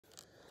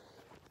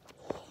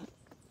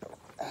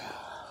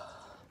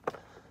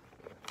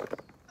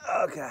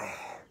Okay,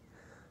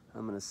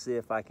 I'm gonna see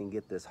if I can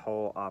get this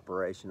whole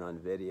operation on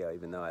video,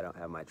 even though I don't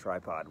have my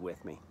tripod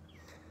with me.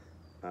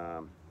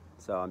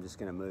 So I'm just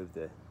gonna move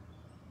the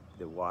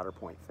water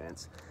point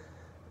fence,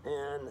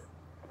 and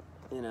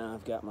you know,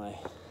 I've got my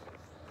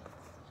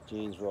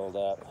jeans rolled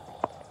up.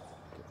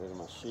 Get rid of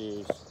my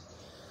shoes.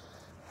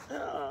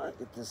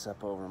 Get this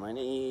up over my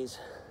knees,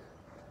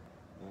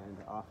 and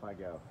off I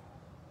go.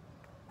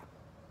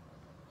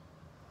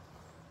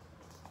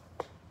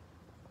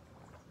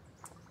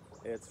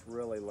 It's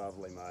really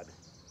lovely mud.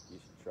 You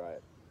should try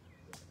it.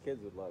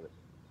 Kids would love it.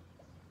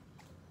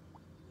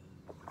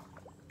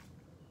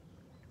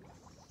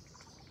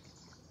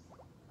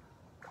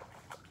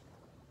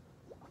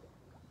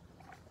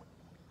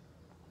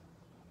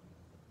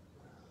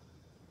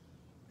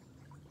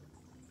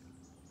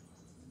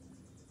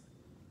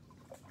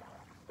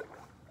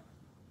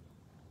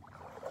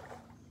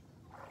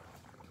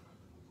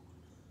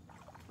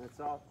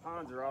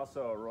 Ponds are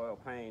also a royal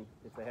pain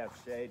if they have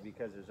shade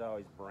because there's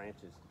always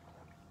branches.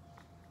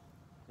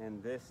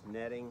 And this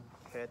netting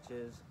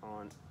catches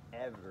on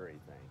everything,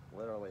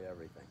 literally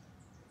everything.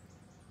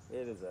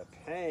 It is a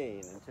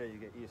pain until you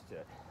get used to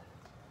it.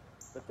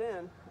 But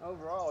then,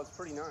 overall, it's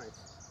pretty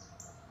nice.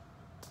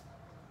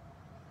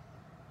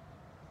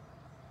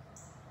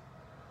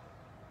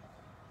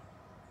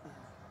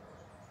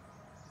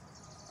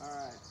 All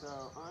right,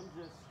 so I'm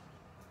just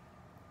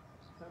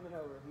coming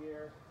over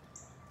here,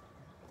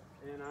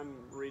 and I'm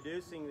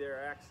reducing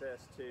their access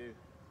to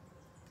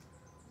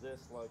this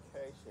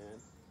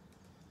location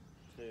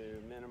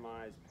to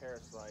minimize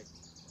parasite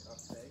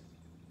uptake.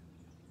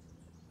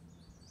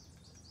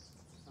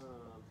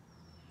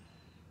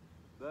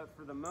 But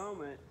for the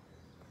moment,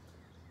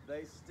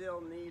 they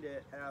still need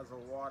it as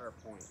a water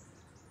point.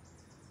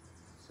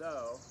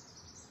 So,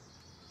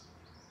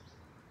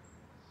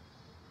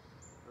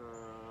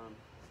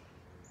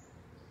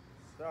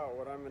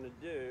 what I'm going to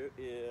do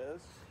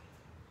is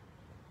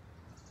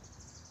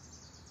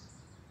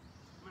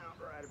mount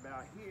right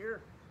about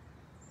here,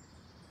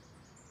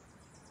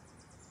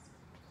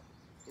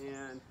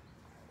 and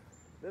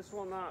this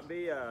will not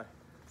be a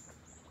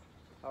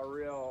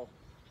real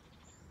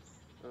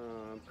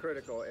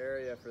critical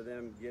area for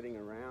them getting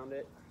around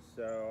it,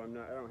 so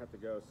I don't have to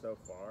go so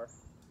far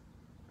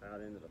out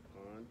into the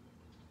pond.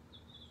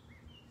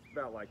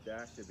 About like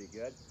that should be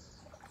good.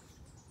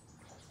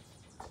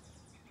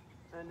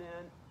 And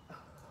then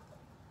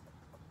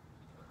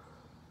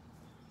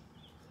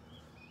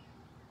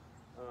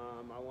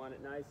I want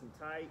it nice and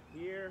tight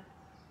here.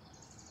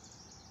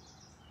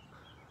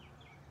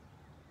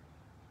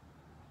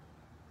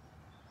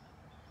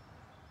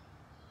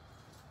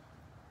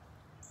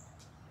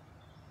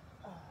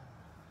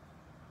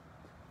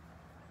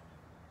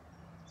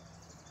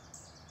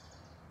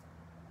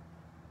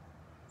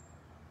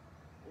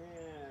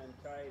 And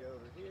tight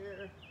over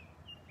here.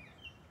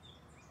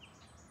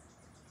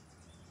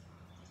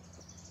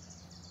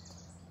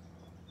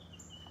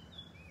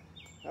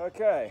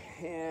 Okay,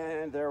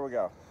 and there we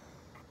go.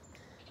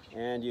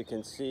 And you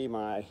can see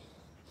you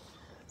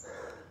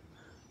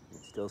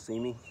still see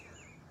me?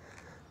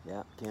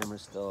 Yeah,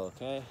 camera's still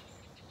okay.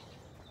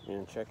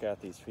 And check out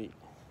these feet.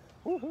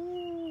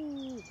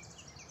 Woohoo!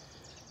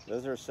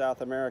 Those are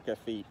South America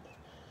feet.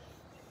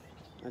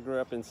 I grew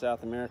up in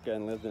South America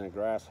and lived in a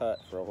grass hut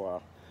for a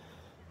while.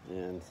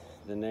 And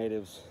the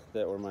natives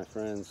that were my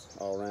friends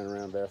all ran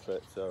around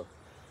barefoot, so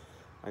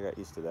I got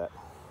used to that.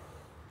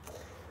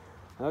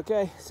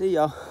 Okay, see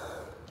y'all.